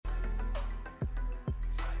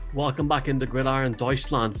Welcome back into Gridiron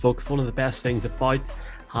Deutschland, folks. One of the best things about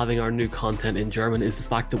having our new content in German is the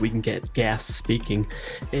fact that we can get guests speaking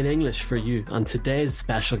in English for you. And today's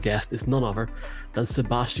special guest is none other than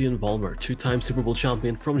Sebastian Vollmer, two-time Super Bowl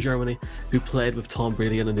champion from Germany, who played with Tom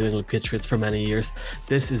Brady and the New England Patriots for many years.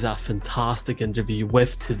 This is a fantastic interview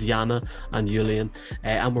with Tiziana and Julian,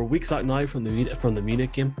 and we're weeks out now from the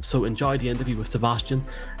Munich game. So enjoy the interview with Sebastian,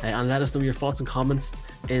 and let us know your thoughts and comments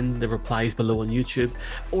in the replies below on YouTube,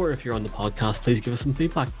 or if you're on the podcast, please give us some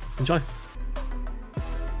feedback. Enjoy.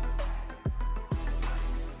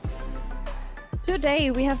 Today,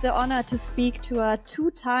 we have the honor to speak to a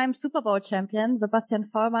two-time Super Bowl champion. Sebastian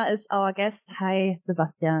Vollmer is our guest. Hi,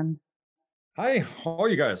 Sebastian. Hi, how are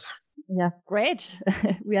you guys? Yeah, great.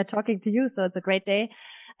 We are talking to you, so it's a great day.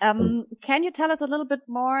 Can you tell us a little bit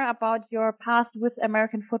more about your past with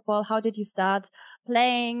American football? How did you start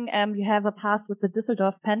playing? You have a past with the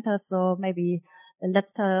Düsseldorf Panthers, so maybe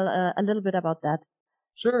let's tell a little bit about that.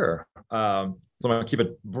 Sure. So I'm going to keep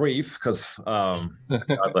it brief because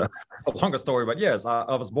it's a longer story. But yes,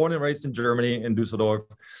 I was born and raised in Germany, in Düsseldorf.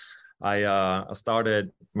 I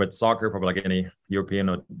started with soccer, probably like any European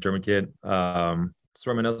or German kid,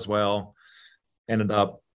 swimming as well. Ended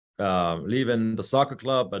up leaving the soccer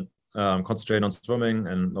club, but concentrating on swimming.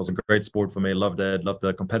 And it was a great sport for me. Loved it. Loved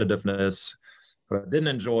the competitiveness. What I didn't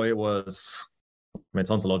enjoy was... I mean, it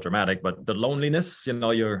sounds a lot dramatic, but the loneliness,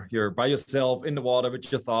 you're by yourself in the water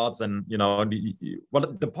with your thoughts. And,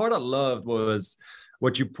 the part I loved was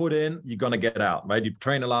what you put in, you're going to get out, right? You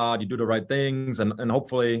train a lot, you do the right things, and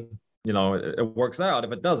hopefully, it works out.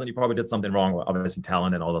 If it doesn't, you probably did something wrong. Obviously,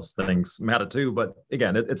 talent and all those things matter too. But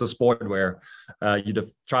again, it's a sport where you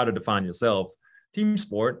try to define yourself. Team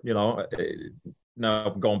sport, now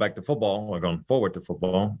going back to football or going forward to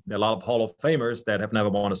football, there are a lot of Hall of Famers that have never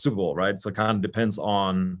won a Super Bowl, right? So it kind of depends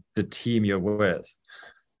on the team you're with.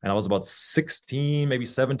 And I was about 16, maybe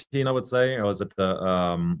 17, I would say. I was at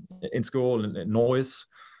the in school in Neuss,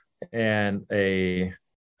 and a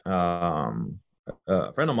friend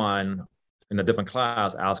of mine in a different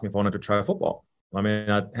class asked me if I wanted to try football. I mean,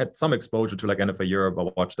 I had some exposure to like NFL Europe.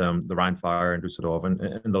 I watched the Rhine Fire in Düsseldorf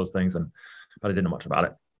and those things, but I didn't know much about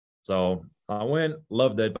it. So I went,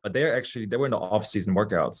 loved it, but they were in the off-season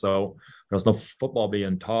workout. So there was no football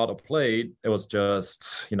being taught or played. It was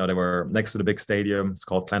just, they were next to the big stadium. It's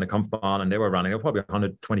called Kleine Kampfbahn, and they were running. There were probably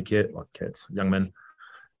 120 kids, young men.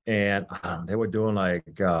 And they were doing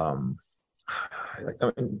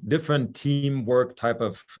different teamwork type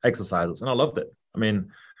of exercises. And I loved it. I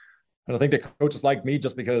mean, and I think the coaches liked me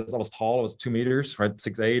just because I was tall. I was 2 meters, right?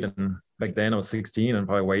 6'8". And back then I was 16 and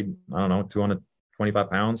probably weighed,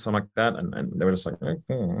 225 pounds, something like that. And they were just like,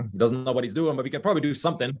 he doesn't know what he's doing, but we can probably do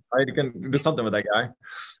something, right? You can do something with that guy.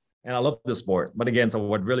 And I love the sport. But again, so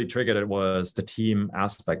what really triggered it was the team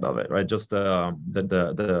aspect of it, right? Just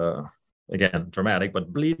the again, dramatic,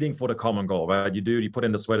 but bleeding for the common goal, right? You put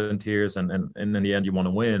in the sweat and tears, and in the end, you want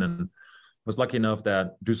to win. And I was lucky enough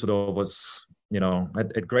that Düsseldorf was,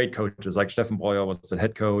 had great coaches, like Steffen Breuer was the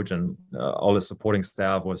head coach, and all the supporting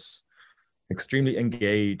staff was extremely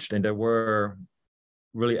engaged. And they were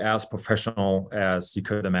really as professional as you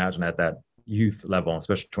could imagine at that youth level,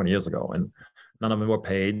 especially 20 years ago. And none of them were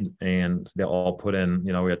paid, and they all put in,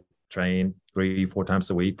 we had trained 3-4 times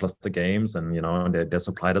a week plus the games, and they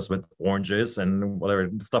supplied us with oranges and whatever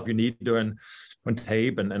stuff you need during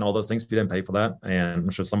tape and all those things. We didn't pay for that, and I'm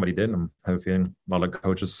sure somebody did. And I have a feeling a lot of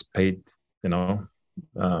coaches paid for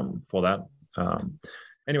that.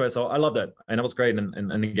 Anyway, so I loved it, and it was great.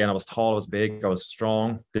 And again, I was tall, I was big, I was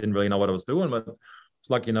strong, didn't really know what I was doing, but I was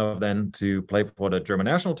lucky enough then to play for the German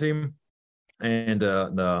national team and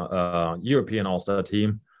the European All-Star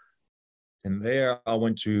team. And there I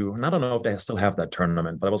went to, and I don't know if they still have that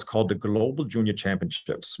tournament, but it was called the Global Junior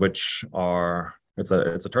Championships, which are, it's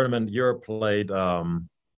a tournament. Europe played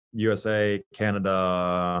USA,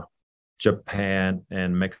 Canada, Japan,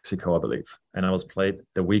 and Mexico, I believe. And I was played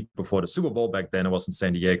the week before the Super Bowl. Back then it was in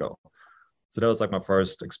San Diego. So that was like my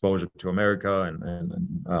first exposure to America, and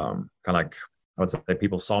kind of like, I would say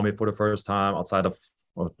people saw me for the first time outside of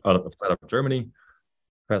Germany.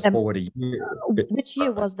 Fast forward a year. Which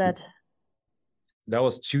year was that? That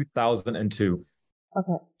was 2002.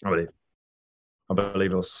 Okay. I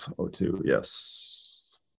believe it was 02.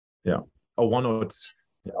 Yes. Yeah. 01 or 02.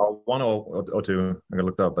 Yeah, 01 or 02. I got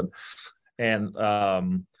looked up,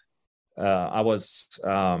 I was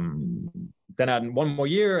then I had one more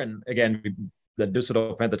year, and again the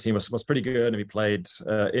Düsseldorf Panther team was pretty good, and we played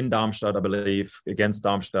in Darmstadt, I believe, against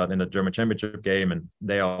Darmstadt in the German championship game, and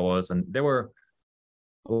there I was, and there were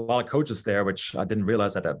a lot of coaches there, which I didn't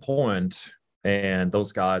realize at that point and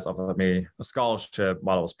those guys offered me a scholarship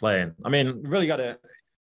while I was playing. I mean, really got a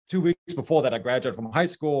 2 weeks before that, I graduated from high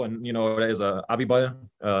school, and there's a Abiball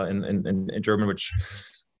in German, which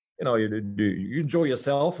you enjoy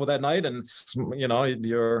yourself for that night, and it's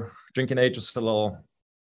your drinking age is a little.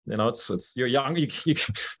 It's you're young. You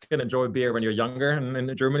can enjoy beer when you're younger, and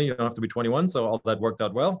in Germany you don't have to be 21. So all that worked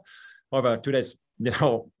out well. However, 2 days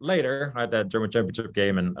later, I had that German championship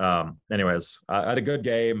game, and anyways, I had a good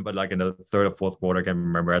game, but like in the third or fourth quarter, I can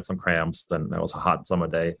remember I had some cramps, and it was a hot summer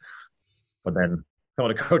day. But then some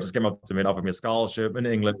of the coaches came up to me and offered me a scholarship in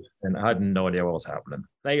England, and I had no idea what was happening.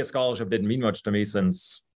 A scholarship didn't mean much to me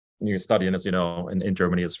since you're studying, as in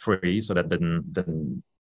Germany is free, so that didn't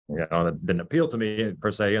appeal to me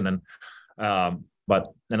per se. And then, but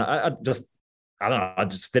then I don't know, I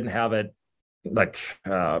just didn't have it. Like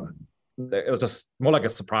it was just more like a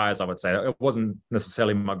surprise, I would say. It wasn't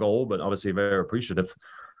necessarily my goal, but obviously very appreciative.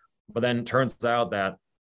 But then it turns out that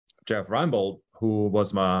Jeff Reinbold, who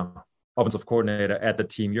was my offensive coordinator at the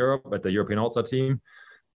Team Europe, at the European All-Star team,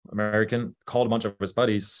 American, called a bunch of his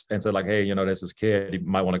buddies and said, like, hey, there's this kid, you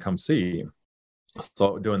might want to come see.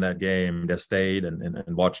 So during that game, they stayed and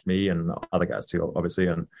watched me and other guys too, obviously.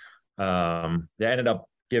 And they ended up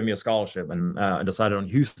giving me a scholarship, and I decided on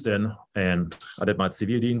Houston, and I did my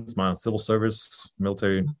Zivildienst, my civil service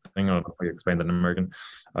military thing. I don't know how you explain that in American,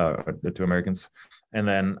 the two Americans. And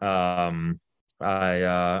then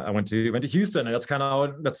I went to Houston, and that's kind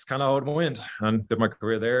of how it went. And did my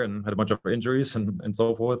career there, and had a bunch of injuries and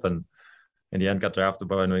so forth. And in the end, got drafted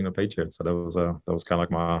by New England Patriots. So that was kind of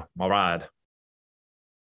like my ride.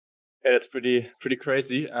 Yeah, that's pretty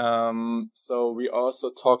crazy. So we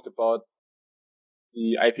also talked about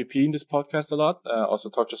the IPP in this podcast a lot. Also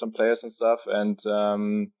talked to some players and stuff. And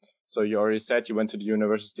so you already said you went to the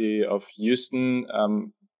University of Houston.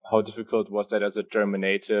 How difficult was that as a German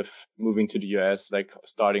native moving to the US, like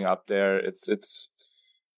starting up there? It's a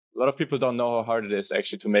lot of people don't know how hard it is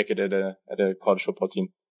actually to make it at a college football team.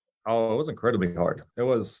 Oh, it was incredibly hard. It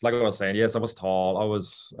was, like I was saying, yes, I was tall. I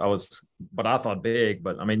was, but I thought big.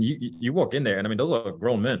 But I mean, you walk in there, and I mean, those are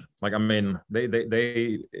grown men. Like, I mean,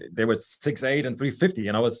 they were 6'8" and 350,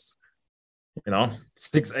 and I was,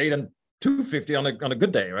 6'8" and 250 on a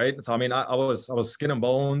good day, right? So I mean, I was skin and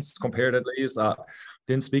bones compared, at least.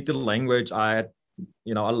 Didn't speak the language. I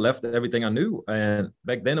left everything I knew, and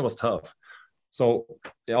back then it was tough. So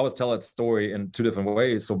I always tell that story in two different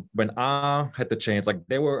ways. So when I had the chance, like,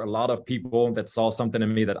 there were a lot of people that saw something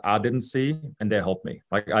in me that I didn't see, and they helped me.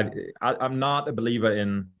 Like, I'm not a believer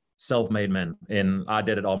in self-made men, in I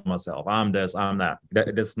did it all myself. I'm this, I'm that.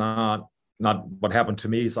 That's not what happened to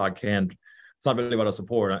me. So I can't. It's not really what I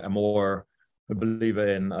support. I'm more a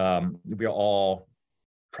believer in we are all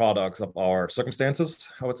products of our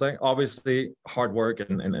circumstances, I would say. Obviously, hard work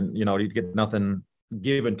and you get nothing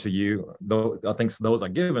given to you, though I think those are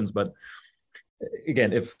givens. But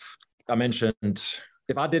again, if I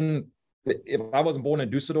wasn't born in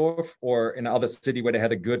Dusseldorf or in another city where they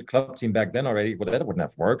had a good club team back then already, well, that wouldn't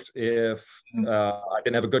have worked. If I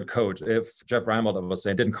didn't have a good coach, if Jeff Reinbold was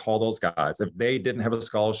saying didn't call those guys, if they didn't have a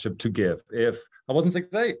scholarship to give, if I wasn't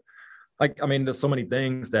 6'8", like, I mean, there's so many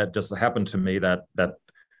things that just happened to me that at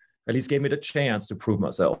least gave me the chance to prove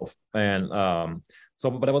myself. And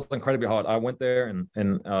but it was incredibly hard. I went there and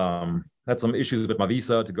had some issues with my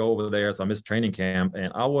visa to go over there. So I missed training camp,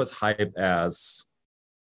 and I was hyped as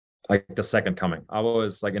like the second coming. I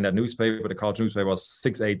was like in that newspaper, the college newspaper, was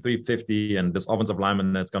 6'8", 350, and this offensive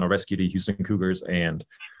lineman that's going to rescue the Houston Cougars. And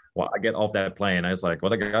I get off that plane. I was like, well,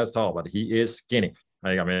 the guy's tall, but he is skinny.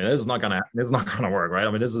 Like, I mean, this is not gonna work, right?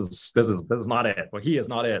 I mean, this is not it. But he is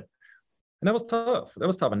not it. And that was tough.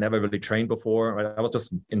 I never really trained before. I was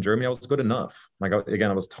just in Germany. I was good enough. Like, again,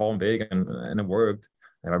 I was tall and big, and it worked.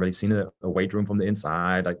 I've really seen a weight room from the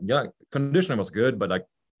inside. Like, yeah, conditioning was good, but like,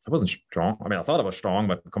 I wasn't strong. I mean, I thought I was strong,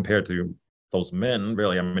 but compared to those men,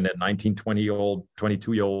 really, I mean, that 19, 20-year-old,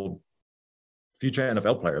 22-year-old future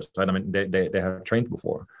NFL players, right? I mean, they have trained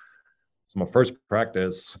before. So my first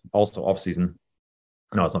practice, also off season.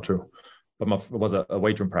 No, it's not true. But it was a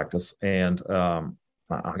weight room practice, and I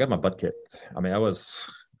got my butt kicked. I mean, I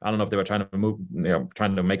don't know if they were trying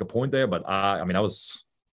to make a point there, but I was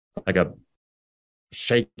like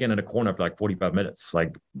shaking in a corner for like 45 minutes,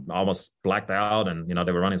 like almost blacked out. And,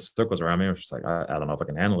 they were running circles around me. I was just like, I don't know if I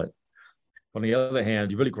can handle it. On the other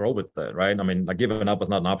hand, you really grow with that, right? I mean, like, giving up was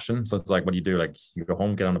not an option. So it's like, what do you do? Like, you go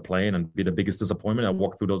home, get on a plane, and be the biggest disappointment and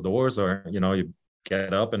walk through those doors, or, you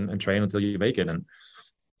get up and train until you make it. And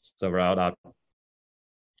so route,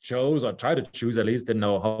 chose or tried to choose at least, didn't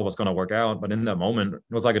know how it was going to work out. But in that moment, it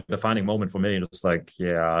was like a defining moment for me. It was like,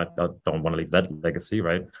 yeah, I don't want to leave that legacy,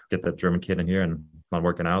 right? Get that German kid in here and it's not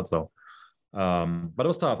working out. So, but it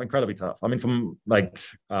was tough, incredibly tough. I mean, from like,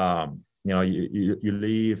 you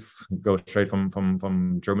leave, go straight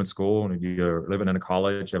from German school, and you're living in a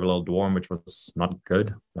college, you have a little dorm, which was not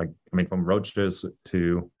good. Like, I mean, from roaches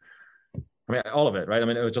to, I mean, all of it, right? I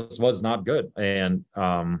mean, it just was not good. And,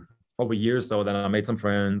 over years though, then I made some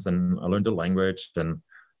friends and I learned the language, and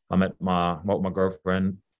I met my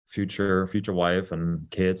girlfriend, future wife, and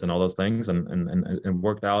kids and all those things, and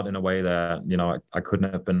worked out in a way that, you know, I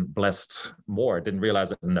couldn't have been blessed more. I didn't realize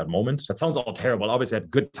it in that moment. That sounds all terrible. Obviously I had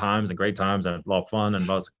good times and great times and a lot of fun and a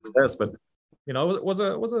lot of success, but you know, it was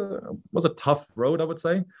a tough road, I would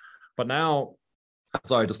say. But now,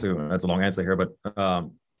 sorry, that's a long answer here, but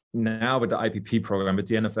now with the IPP program, with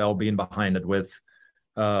the NFL being behind it, with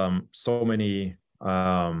so many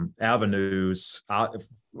avenues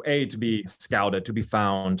to be scouted, to be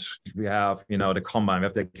found. We have, you know, the combine, we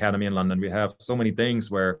have the academy in London, we have so many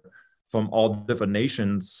things where from all different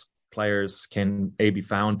nations players can be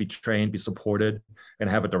found, be trained, be supported, and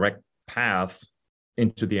have a direct path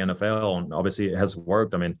into the NFL. And obviously it has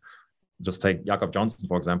worked. I mean, just take Jakob Johnson,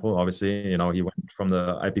 for example. Obviously, you know, he went from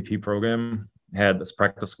the IPP program, had this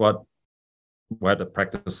practice squad, had the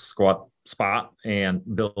practice squad spot, and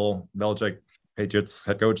Bill Belichick, Patriots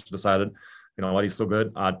head coach, decided, you know what, he's so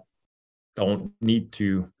good, I don't need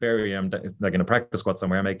to bury him like in a practice squad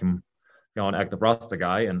somewhere, make him, you know, an active roster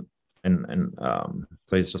guy, and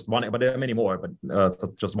so he's just one, but there are many more,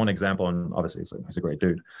 but just one example, and obviously he's a great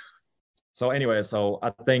dude. So anyway, so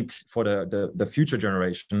I think for the future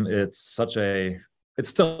generation, it's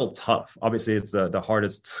still tough. Obviously, it's the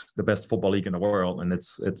hardest, the best football league in the world, and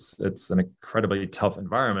it's an incredibly tough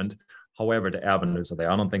environment. However, the avenues are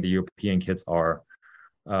there. I don't think the European kids are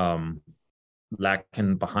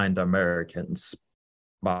lacking behind the Americans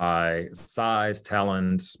by size,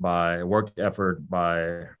 talent, by work effort,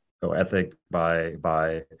 by ethic, by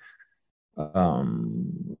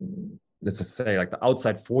let's just say like the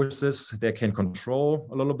outside forces they can control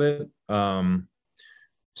a little bit.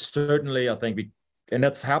 Certainly, I think and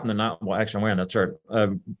that's happening now. Well, actually, I'm wearing that shirt.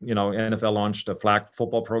 You know, NFL launched a flag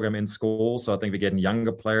football program in school, so I think we're getting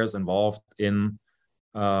younger players involved in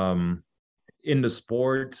the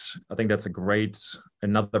sport. I think that's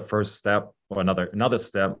another first step, or another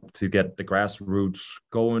step to get the grassroots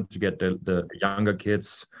going, to get the younger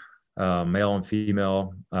kids, male and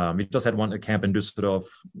female. We just had a camp in Düsseldorf,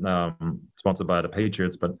 sponsored by the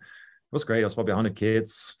Patriots, but it was great. It was probably 100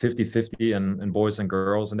 kids, 50-50, and boys and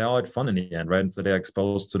girls, and they all had fun in the end, right? And so they're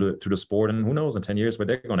exposed to the sport, and who knows in 10 years where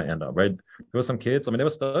they're going to end up, right? There were some kids, I mean, they were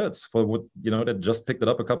studs for what, you know, that just picked it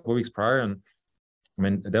up a couple of weeks prior, and I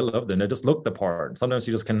mean, they loved it, and they just looked the part. Sometimes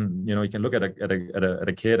you just can, you know, you can look at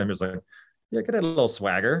a kid and just like, yeah, get a little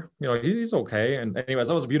swagger, you know, he's okay. And anyways,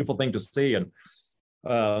 that was a beautiful thing to see. And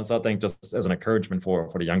so I think just as an encouragement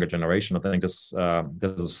for the younger generation, I think this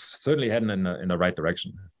is certainly heading in the right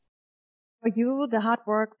direction. For you, the hard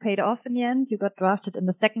work paid off in the end. You got drafted in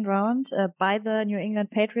the second round by the New England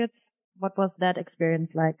Patriots. What was that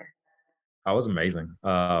experience like? That was amazing.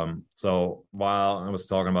 So while I was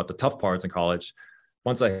talking about the tough parts in college,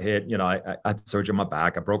 once I hit, you know, I had surgery on my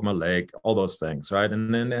back, I broke my leg, all those things, right?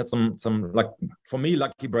 And then they had some like, for me,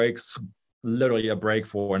 lucky breaks, literally a break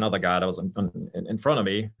for another guy that was in front of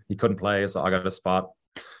me. He couldn't play, so I got a spot.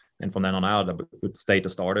 And from then on out, I would stay the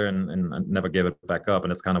starter and never give it back up.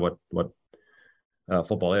 And it's kind of what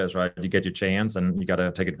football is, right? You get your chance and you got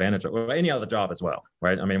to take advantage of it. Or any other job as well,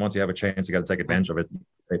 right? I mean, once you have a chance, you got to take advantage of it,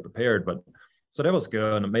 stay prepared. But so that was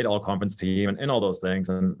good. And I made all conference team and all those things.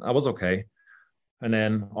 And I was okay. And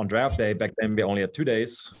then on draft day, back then we only had 2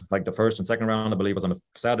 days, like the first and second round, I believe, was on a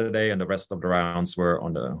Saturday, and the rest of the rounds were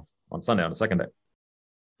on Sunday, on the second day.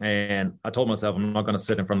 And I told myself, I'm not going to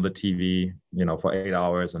sit in front of the TV, you know, for 8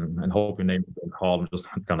 hours and hope your name is called. I'm just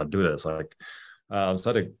going to do this. Like,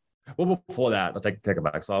 well, before that, I'll take it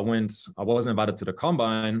back. So I wasn't invited to the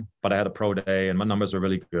combine, but I had a pro day and my numbers were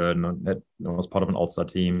really good. And I was part of an all-star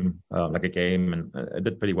team, like a game, and I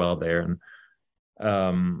did pretty well there.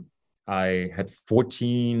 And I had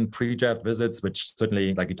 14 pre-draft visits, which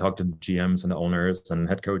certainly, like, you talk to GMs and the owners and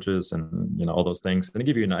head coaches and, you know, all those things, and they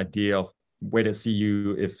give you an idea of where to see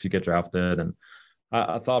you if you get drafted. And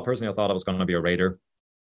I thought I was going to be a Raider.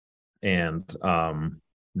 And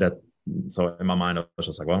so in my mind, I was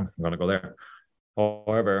just like, well, I'm going to go there.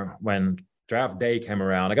 However, when draft day came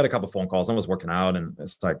around, I got a couple of phone calls. I was working out, and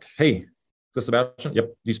it's like, hey, is this Sebastian? Yep.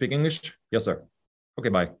 Do you speak English? Yes, sir. Okay,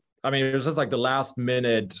 bye. I mean, it was just like the last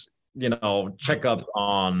minute checkups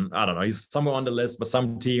on, I don't know, he's somewhere on the list, but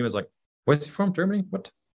some team is like, where's he from? Germany?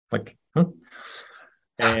 What? Like, huh?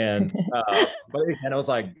 And but again, it was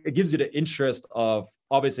like, it gives you the interest of,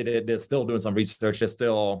 obviously they're still doing some research. They're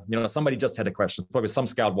still, somebody just had a question. Probably some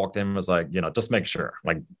scout walked in and was like, just make sure,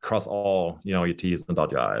 like, cross all, your T's and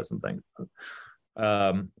dot your I's and things.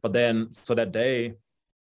 But then, so that day,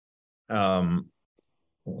 I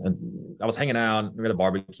was hanging out, we had a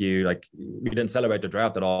barbecue. Like, we didn't celebrate the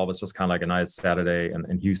draft at all. It was just kind of like a nice Saturday,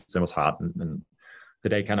 and Houston was hot, and the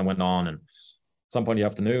day kind of went on. And some point in the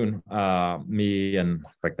afternoon, me and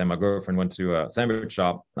back then my girlfriend went to a sandwich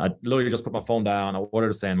shop. I literally just put my phone down. I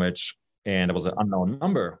ordered a sandwich, and it was an unknown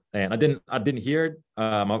number, and I didn't hear it.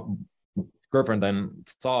 My girlfriend then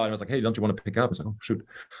saw it and was like, "Hey, don't you want to pick up?" I was like, "Oh, shoot."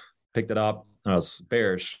 Picked it up. I was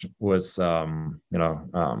bearish. Was like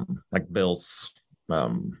Bill's.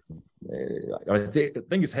 I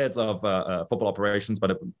think he's heads of football operations,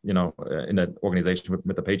 but in that organization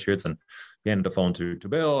with the Patriots, and he handed the phone to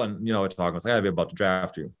Bill, and we're talking. I was like, "I'll be about to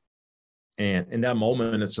draft you," and in that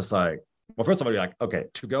moment, it's just like, well, first of all, you're like, "Okay,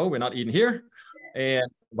 to go. We're not eating here,"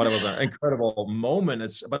 but it was an incredible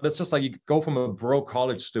moment. But it's just like you go from a broke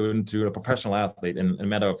college student to a professional athlete in a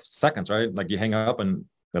matter of seconds, right? Like, you hang up and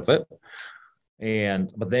that's it.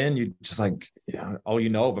 But then you just like, all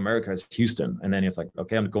of America is Houston. And then it's like,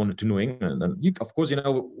 okay, I'm going to New England. And of course,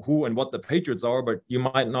 who and what the Patriots are, but you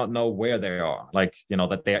might not know where they are. Like,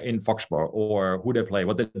 that they're in Foxborough, or who they play,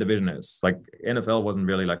 what the division is. Like, NFL wasn't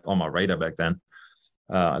really like on my radar back then,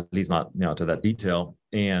 at least not, to that detail.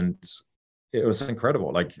 And it was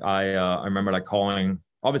incredible. Like, I remember like calling,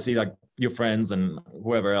 obviously, like, your friends and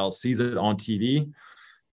whoever else sees it on TV,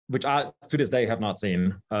 which I, to this day, have not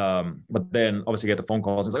seen. But then obviously get the phone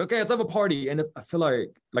calls. It's like, okay, let's have a party. And I feel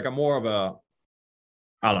like I'm more of a,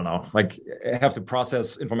 I don't know, like, I have to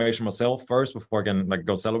process information myself first before I can like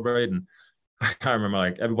go celebrate. And I remember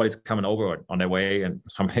like everybody's coming over on their way, and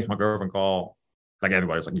I make my girlfriend call. Like,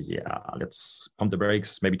 everybody's like, yeah, let's pump the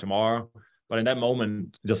brakes, maybe tomorrow. But in that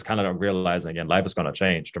moment, just kind of realizing, again, life is going to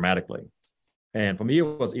change dramatically. And for me, it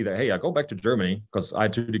was either, hey, I go back to Germany because I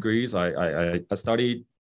had 2 degrees. I studied,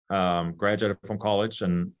 graduated from college,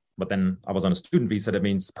 but then I was on a student visa. That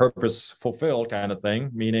means purpose fulfilled kind of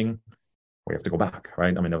thing, meaning we have to go back,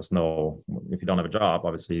 right? I mean, there was no, if you don't have a job,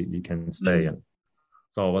 obviously you can stay. And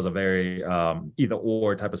so it was a very either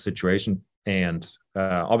or type of situation. And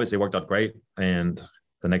obviously it worked out great. And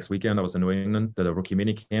the next weekend I was in New England, did a rookie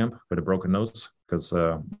mini camp with a broken nose, because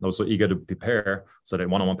I was so eager to prepare. So they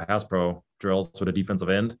one-on-one pass pro drills with a defensive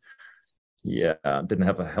end. Yeah, didn't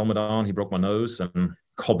have a helmet on. He broke my nose, and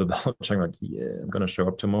called the Belichick like, yeah, I'm going to show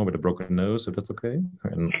up tomorrow with a broken nose, if that's okay.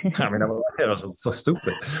 And I mean, it was so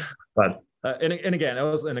stupid. But, and again, it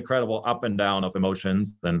was an incredible up and down of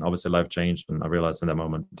emotions. Then obviously life changed. And I realized in that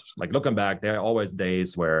moment, like, looking back, there are always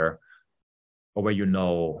days where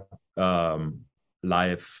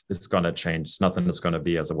life is going to change. Nothing is going to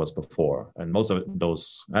be as it was before. And most of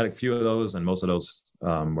those, I had a few of those, and most of those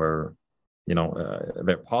were, a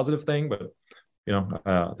very positive thing. But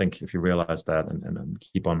I think if you realize that and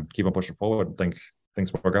keep on pushing forward, I think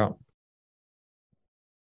things work out.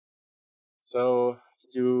 So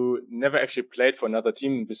you never actually played for another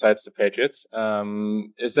team besides the Patriots.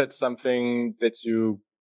 Is that something that you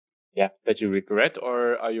regret,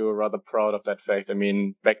 or are you rather proud of that fact? I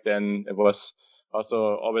mean, back then it was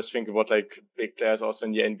also, always think about like big players also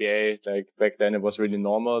in the NBA. Like, back then it was really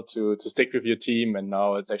normal to stick with your team, and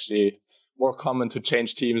now it's actually more common to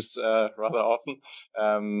change teams rather often.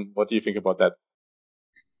 What do you think about that?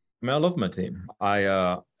 I mean, I love my team.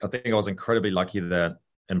 I think I was incredibly lucky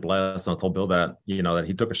and blessed. And I told Bill that, that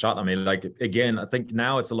he took a shot on me. Like, again, I think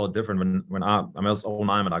now it's a lot different when I was 09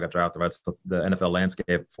 when I got drafted, right? So the NFL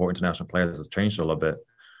landscape for international players has changed a little bit.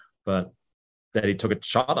 But that he took a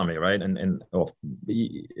shot on me, right? And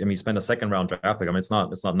he spent a second round draft pick. I mean, it's not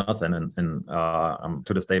nothing. And I'm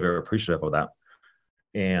to this day very appreciative of that.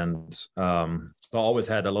 And so I always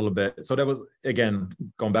had a little bit. So there was, again,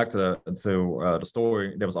 going back to the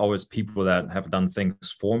story, there was always people that have done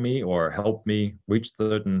things for me or helped me reach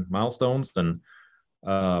certain milestones. And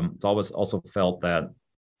I always also felt that.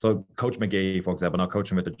 So Coach McGay, for example, not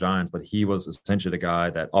coaching with the Giants, but he was essentially the guy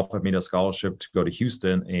that offered me the scholarship to go to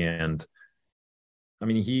Houston. And I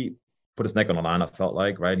mean, he put his neck on the line, I felt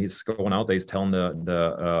like, right? He's going out there, he's telling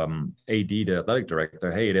the AD, the athletic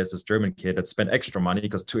director, hey, there's this German kid that spent extra money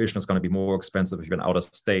because tuition is going to be more expensive if you're an out of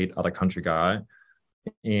state, out of country guy.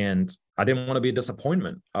 And I didn't want to be a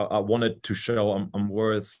disappointment. I wanted to show I'm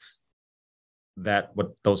worth that,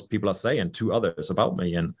 what those people are saying to others about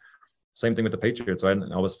me. And same thing with the Patriots, right?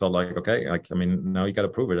 And I always felt like, okay, like, I mean, now you got to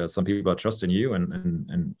prove it. Some people are trusting you,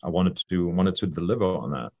 and I wanted to deliver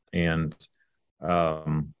on that. And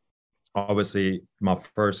obviously, my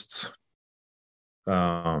first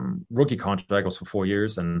rookie contract was for 4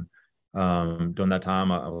 years, and during that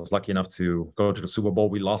time, I was lucky enough to go to the Super Bowl.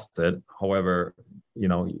 We lost it. However, you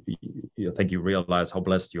know, I think you realize how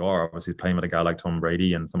blessed you are. Obviously, playing with a guy like Tom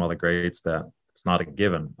Brady and some other greats, that it's not a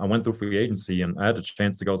given. I went through free agency and I had a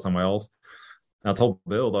chance to go somewhere else. And I told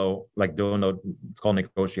Bill, though, like doing it's called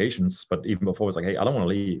negotiations, but even before, it's like, hey, I don't want to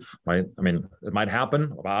leave, right? I mean, it might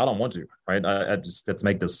happen, but I don't want to, right? I just let's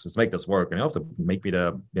make this work. And you have to make me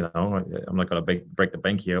I'm not going to break the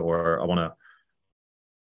bank here, or I want to.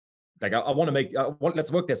 Like I want to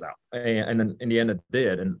let's work this out. And then in the end it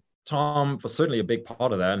did. And Tom was certainly a big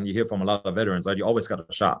part of that. And you hear from a lot of veterans, right? You always got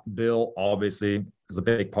a shot. Bill obviously is a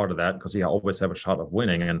big part of that because he always have a shot of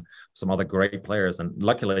winning, and some other great players. And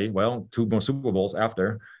luckily, well, 2 more Super Bowls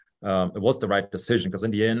after, it was the right decision, because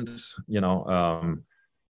in the end, you know,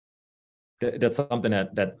 that's something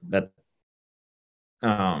that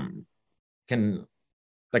can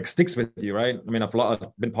like sticks with you, right? I mean, I've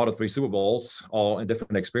been part of 3 Super Bowls, all in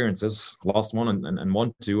different experiences. Lost one and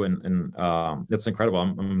won 2, and it's incredible.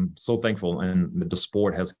 I'm so thankful, and the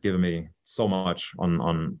sport has given me so much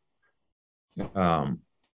on the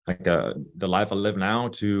life I live now,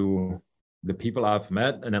 to the people I've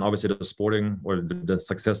met, and then obviously the sporting or the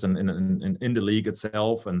success in the league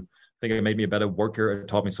itself. And I think it made me a better worker. It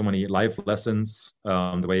taught me so many life lessons,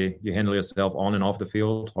 the way you handle yourself on and off the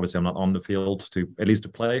field. Obviously, I'm not on the field at least to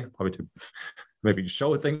play, probably to maybe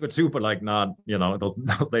show a thing or two, but like not, you know, those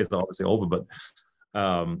days are obviously over. But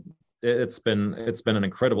it's been an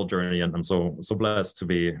incredible journey, and I'm so blessed to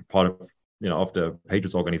be part of, you know, of the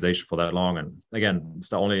Patriots organization for that long. And again, it's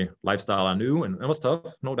the only lifestyle I knew, and it was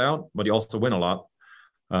tough, no doubt, but you also win a lot.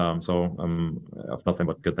 So I have nothing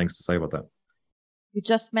but good things to say about that. You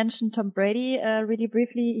just mentioned Tom Brady really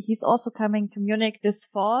briefly. He's also coming to Munich this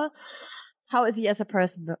fall. How is he as a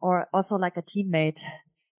person, or also like a teammate?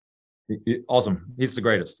 Awesome. He's the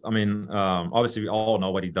greatest. I mean, obviously we all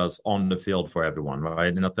know what he does on the field for everyone,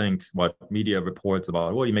 right? And I think what media reports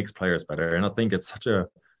about, well, he makes players better. And I think it's such a,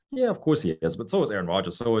 yeah, of course he is, but so is Aaron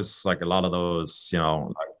Rodgers. So is like a lot of those, you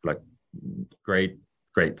know, like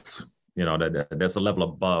greats. You know, there's a level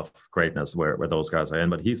above greatness where those guys are in.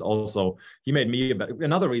 But he made me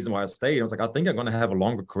another reason why I stayed. I was like, I think I'm going to have a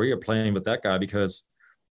longer career playing with that guy, because,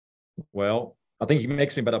 well, I think he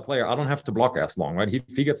makes me a better player. I don't have to block as long, right?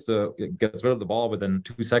 If he gets rid of the ball within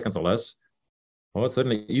 2 seconds or less, well, it's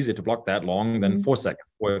certainly easier to block that long than 4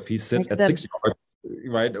 seconds. Or if he sits at 6 yards,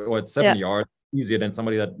 right, or at 7 yards, easier than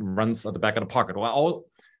somebody that runs at the back of the pocket. Well,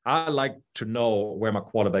 I like to know where my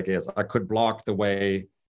quarterback is. I could block the way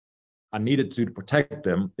I needed to protect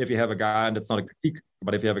them. If you have a guy, and it's not a critique,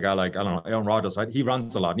 but if you have a guy like, I don't know, Aaron Rodgers, right? He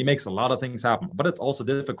runs a lot. He makes a lot of things happen. But it's also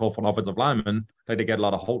difficult for an offensive lineman. Like they get a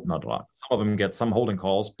lot of not a lot. Some of them get some holding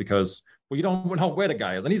calls because, well, you don't know where the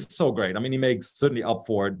guy is. And he's so great. I mean, he makes certainly up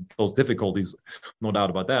for those difficulties, no doubt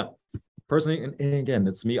about that. Personally, and again,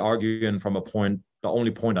 it's me arguing from the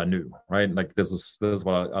only point I knew, right? Like this is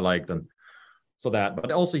what I liked. And so that,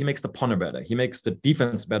 but also he makes the punter better. He makes the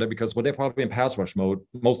defense better, because they're probably in pass rush mode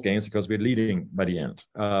most games because we're leading by the end.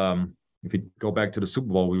 If you go back to the Super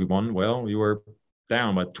Bowl we won, well, we were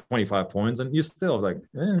down by 25 points, and you're still like,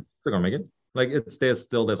 they're gonna make it. Like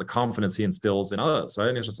there's a confidence he instills in us, right?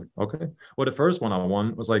 And it's just like, okay. Well, the first one I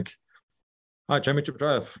won was like, all right, championship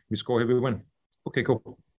drive. We score here, we win. Okay,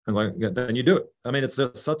 cool. And like, yeah, then you do it. I mean, it's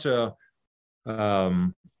just such a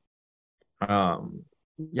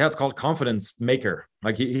it's called confidence maker.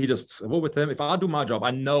 Like he just, well, with him, if I do my job,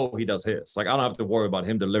 I know he does his. Like I don't have to worry about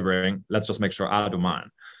him delivering. Let's just make sure I do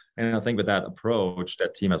mine. And I think with that approach,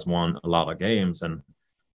 that team has won a lot of games. And,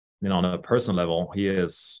 you know, on a personal level, he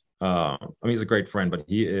is, I mean, he's a great friend, but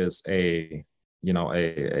he is like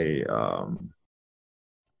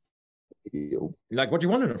what you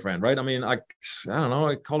want in a friend, right? I mean, I don't know,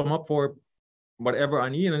 I call him up for whatever I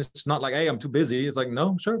need, and it's not like, hey, I'm too busy. It's like,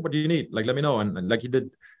 no, sure, what do you need? Like, let me know. And like he did,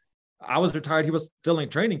 I was retired, he was still in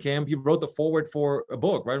training camp. He wrote the forward for a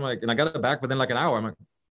book, right? I'm like, and I got it back within like an hour. I'm like,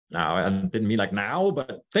 no, I didn't mean like now,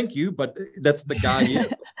 but thank you. But that's the guy he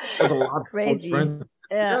is. There's a lot crazy.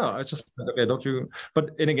 Yeah, it's just okay. Don't you?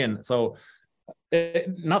 But and again, so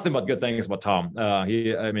nothing but good things about Tom.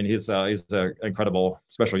 He's an incredible,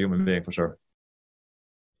 special human being for sure.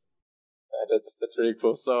 That's really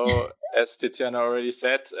cool. So as Tiziana already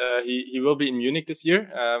said, he will be in Munich this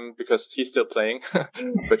year because he's still playing,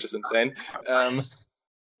 which is insane.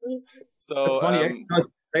 So it's funny.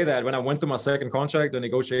 say that when I went through my second contract, the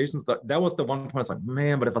negotiations, that was the one point. It's like,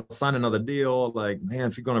 man, but if I sign another deal, like, man,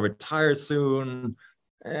 if you're going to retire soon,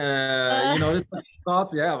 it's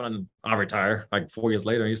thoughts. Yeah, and I'll retire like 4 years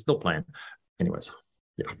later, and you're still playing. Anyways,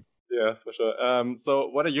 yeah. Yeah, for sure. So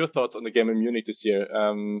what are your thoughts on the game in Munich this year?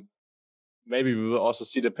 Maybe we will also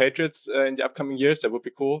see the Patriots in the upcoming years. That would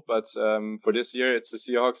be cool. But for this year, it's the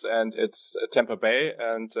Seahawks and it's Tampa Bay.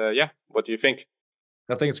 And what do you think?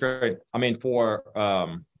 I think it's great. I mean, for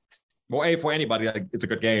anybody, like, it's a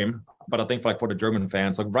good game. But I think for the German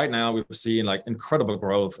fans, like right now, we've seen like incredible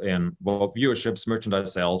growth in viewerships,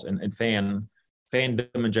 merchandise sales, and fandom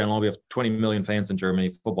in general. We have 20 million fans in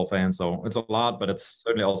Germany, football fans. So it's a lot, but it's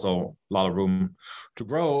certainly also a lot of room to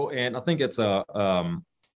grow. And I think it's not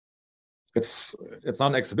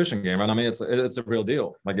an exhibition game, right? I mean, it's a real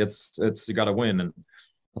deal. Like it's you got to win. And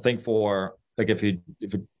I think for like if you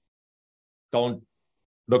don't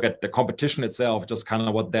look at the competition itself, just kind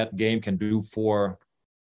of what that game can do for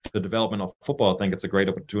the development of football, I think it's a great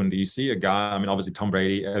opportunity. You see a guy, I mean, obviously Tom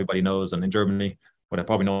Brady, everybody knows, and in Germany, but I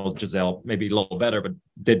probably know Giselle maybe a little better, but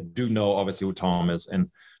they do know obviously who Tom is, and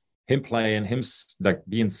him playing, him like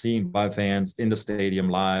being seen by fans in the stadium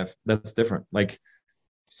live, that's different. Like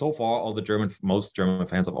so far, most German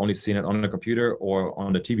fans have only seen it on the computer or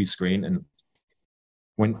on the TV screen, and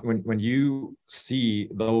when you see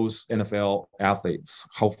those NFL athletes,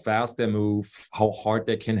 how fast they move, how hard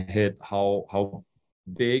they can hit, how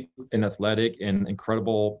big and athletic and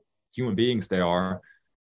incredible human beings they are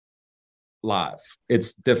live,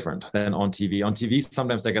 it's different than on TV. On TV,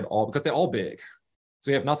 sometimes they get because they're all big.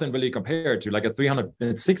 So you have nothing really compared to like a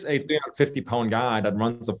 6'8", 350-pound guy that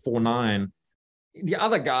runs a 4'9". The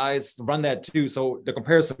other guys run that too, so the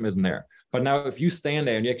comparison isn't there. But now if you stand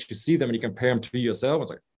there and you actually see them and you compare them to yourself,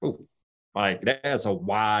 it's like, oh, like that's a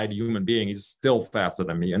wide human being. He's still faster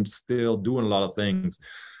than me and still doing a lot of things.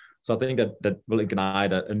 So I think that will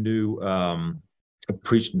ignite a new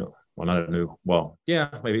appreciation. Well, not a new, well, yeah,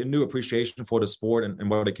 maybe a new appreciation for the sport and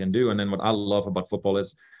what it can do. And then what I love about football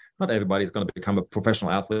is not everybody's going to become a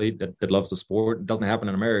professional athlete that loves the sport. It doesn't happen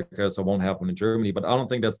in America, so it won't happen in Germany. But I don't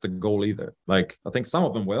think that's the goal either. Like, I think some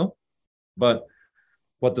of them will, but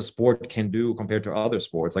what the sport can do compared to other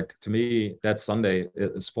sports, like to me, that Sunday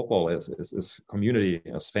is football, is community,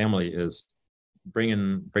 is family, is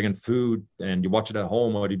bringing food, and you watch it at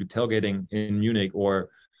home, or you do tailgating in Munich, or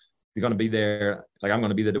you're going to be there. Like I'm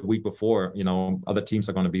going to be there the week before, other teams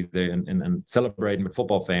are going to be there and celebrating with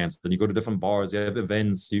football fans. Then you go to different bars, you have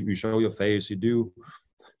events, you show your face, you do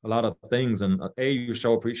a lot of things. And you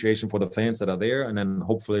show appreciation for the fans that are there, and then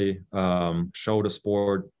hopefully show the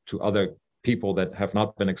sport to other people that have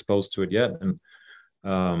not been exposed to it yet. And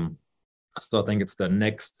so I think it's the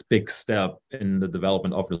next big step in the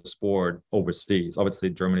development of the sport overseas. Obviously,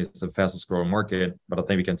 Germany is the fastest growing market, but I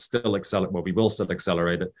think we can still accelerate. Well, we will still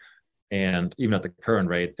accelerate it. And even at the current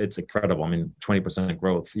rate, it's incredible. I mean, 20%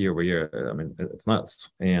 growth year over year. I mean, it's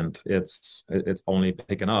nuts. And it's only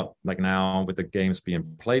picking up. Like now with the games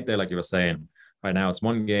being played there, like you were saying, right now it's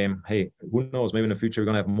one game. Hey, who knows? Maybe in the future we're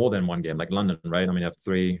going to have more than one game, like London, right? I mean, you have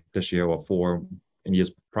 3 this year or 4 in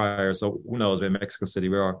years prior. So who knows? We're in Mexico City.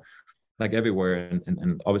 We are like everywhere.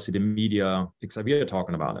 And obviously the media, we are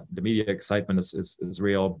talking about it. The media excitement is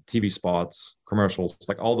real. TV spots, commercials,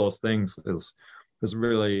 like all those things is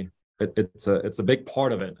really, it's a big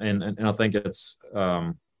part of it. And I think it's,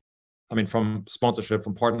 from sponsorship,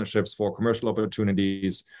 from partnerships, for commercial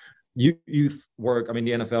opportunities, youth work. I mean,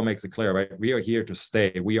 the NFL makes it clear, right? We are here to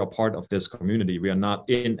stay. We are part of this community. We are not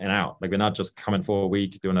in and out. Like we're not just coming for a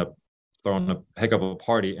week, throwing a heck of a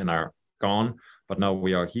party and are gone. But no,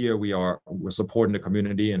 we are here. We're supporting the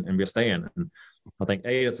community and we're staying. And I think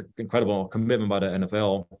it's an incredible commitment by the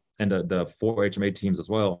NFL and the 4 HMA teams as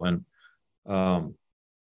well. And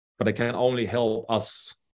but it can only help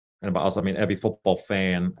us, and by us I mean every football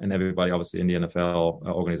fan and everybody obviously in the NFL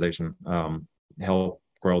organization, help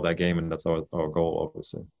grow that game, and that's our goal,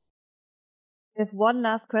 obviously. We have one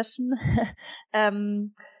last question.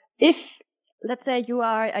 If, let's say, you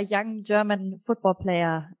are a young German football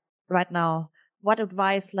player right now, what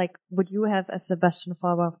advice would you have as Sebastian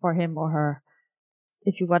Vollmer for him or her?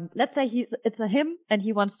 If you want, let's say it's a him and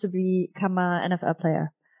he wants to become an NFL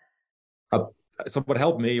player. So what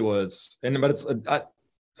helped me was,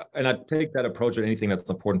 I take that approach at anything that's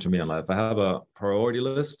important to me in life. I have a priority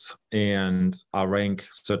list and I rank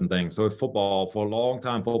certain things. So football, for a long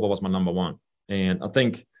time, football was my number one. And I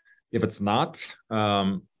think if it's not,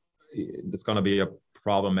 it's going to be a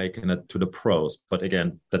problem making it to the pros. But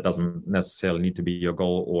again, that doesn't necessarily need to be your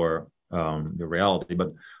goal or your reality.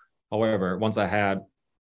 But however, once I had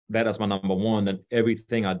that as my number one, then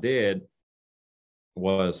everything I did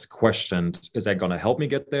was questioned, is that going to help me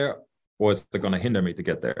get there, or is it going to hinder me to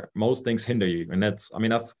get there? Most things hinder you. And that's, I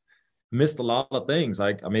mean, I've missed a lot of things.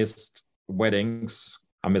 Like I missed weddings,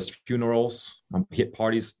 I missed funerals, I hit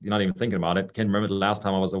parties, you're not even thinking about it. Can't remember the last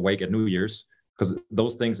time I was awake at New Year's, because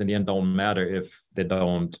those things in the end don't matter if they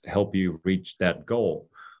don't help you reach that goal.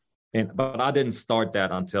 But I didn't start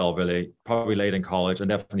that until really probably late in college, and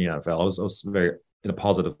definitely NFL. I was very, in a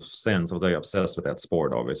positive sense, I was very obsessed with that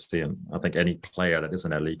sport, obviously. And I think any player that is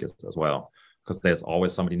in that league is as well, because there's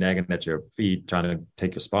always somebody nagging at your feet trying to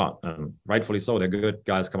take your spot. And rightfully so. They're good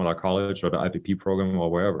guys coming out of college or the IPP program or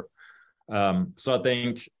wherever. So I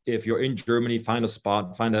think if you're in Germany, find a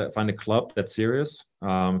spot, find a club that's serious.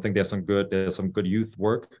 I think there's some good youth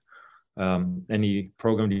work. Any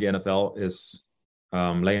program the NFL is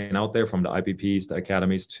laying out there, from the IPPs, the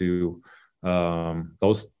academies, to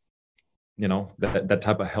those, that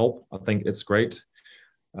type of help. I think it's great.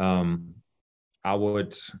 I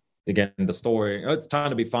would, again, the story, it's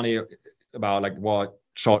trying to be funny about like what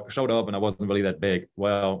showed up and I wasn't really that big.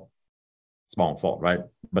 Well, it's my own fault, right?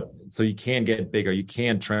 But so you can get bigger, you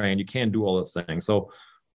can train, you can do all those things. So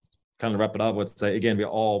kind of wrap it up, I would say, again, we're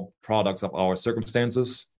all products of our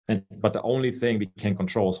circumstances. But the only thing we can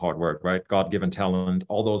control is hard work, right? God-given talent,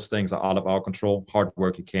 all those things are out of our control. Hard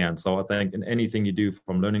work you can. So I think in anything you do,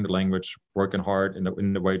 from learning the language, working hard in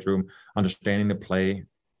the weight room, understanding the play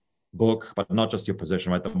book, but not just your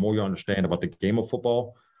position, right? The more you understand about the game of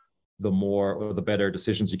football, the more or the better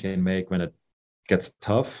decisions you can make when it gets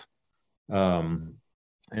tough. And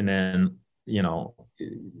then,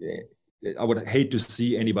 I would hate to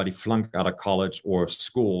see anybody flunk out of college or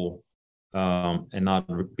school and not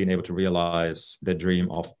being able to realize their dream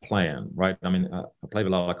of playing, right? I mean, I played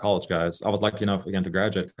with a lot of college guys. I was lucky enough, again, to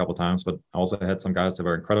graduate a couple of times, but I also had some guys that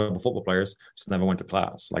were incredible football players, just never went to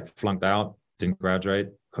class, like flunked out, didn't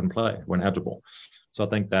graduate, couldn't play, weren't eligible. So I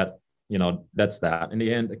think that, that's that. In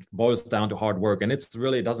the end, it boils down to hard work. And it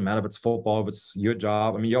doesn't matter if it's football, if it's your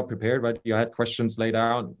job. I mean, you're prepared, right? You had questions laid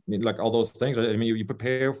out, like all those things, right? I mean, you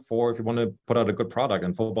prepare for if you want to put out a good product,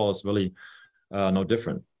 and football is really no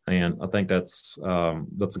different. And I think that's a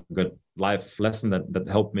good life lesson that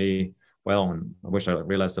helped me well. And I wish I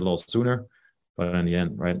realized it a little sooner, but in the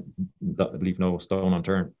end, right, leave no stone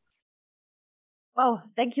unturned. Wow,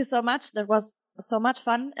 thank you so much. That was so much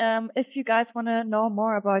fun. If you guys want to know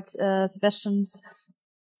more about Sebastian's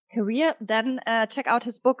career, then check out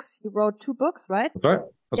his books. You wrote 2 books, right? That's right.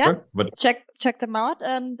 That's right. But check them out.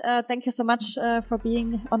 And thank you so much for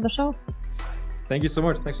being on the show. Thank you so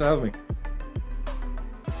much. Thanks for having me.